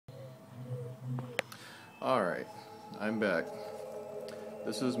Alright, I'm back.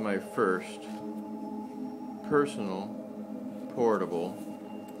 This is my first personal, portable,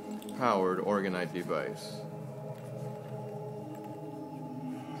 powered orgonite device.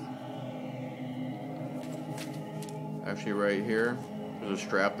 Actually right here, there's a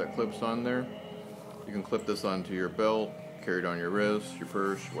strap that clips on there. You can clip this onto your belt, carry it on your wrist, your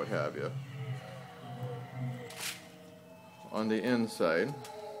purse, what have you. On the inside,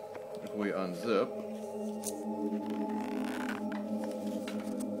 if we unzip,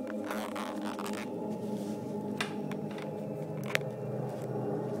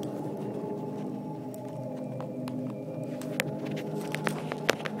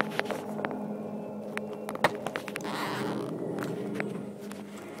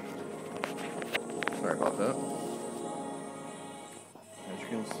 sorry about that. As you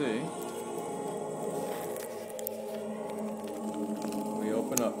can see, we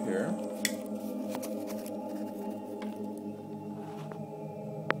open up here.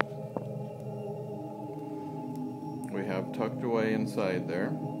 We have tucked away inside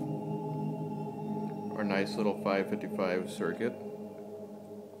there our nice little 555 circuit,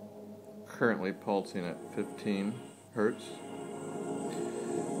 currently pulsing at 15 Hertz.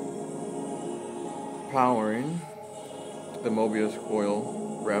 Powering the mobius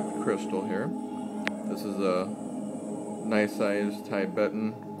coil wrapped crystal here. This is a nice sized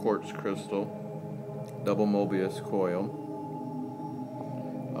Tibetan quartz crystal, double mobius coil.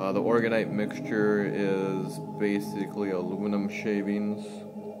 The orgonite mixture is basically aluminum shavings,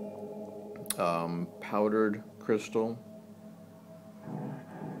 powdered crystal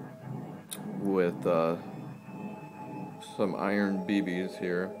with some iron BBs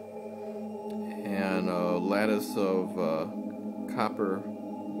here, and a latice of copper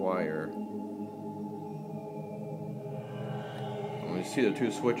wire. You see the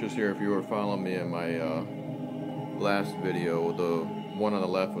two switches here if you were following me in my last video. The one on the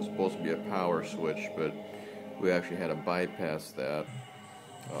left was supposed to be a power switch, but we actually had to bypass that.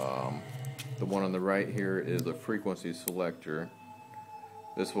 The one on the right here is a frequency selector.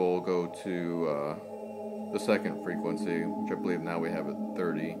 This will go to the second frequency, which I believe now we have at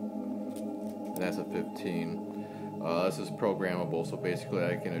 30. And that's a 15. This is programmable, so basically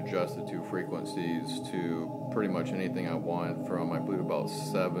I can adjust the two frequencies to pretty much anything I want, from I believe about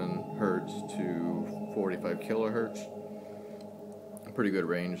 7 Hertz to 45 kilohertz. Pretty good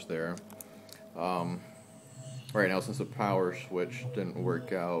range there. Right now, since the power switch didn't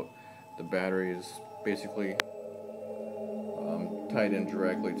work out, the battery is basically tied in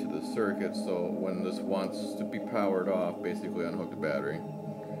directly to the circuit, so when this wants to be powered off, basically unhook the battery.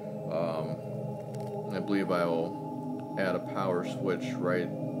 I believe I will add a power switch right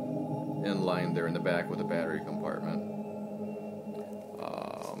in line there in the back with the battery compartment.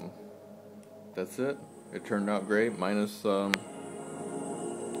 That's it. It turned out great, minus the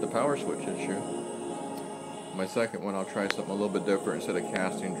power switch issue. My second one, I'll try something a little bit different. Instead of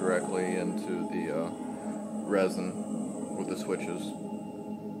casting directly into the resin with the switches.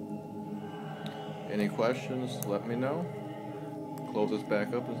 Any questions, let me know. Close this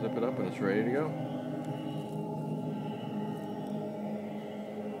back up and zip it up, and it's ready to go.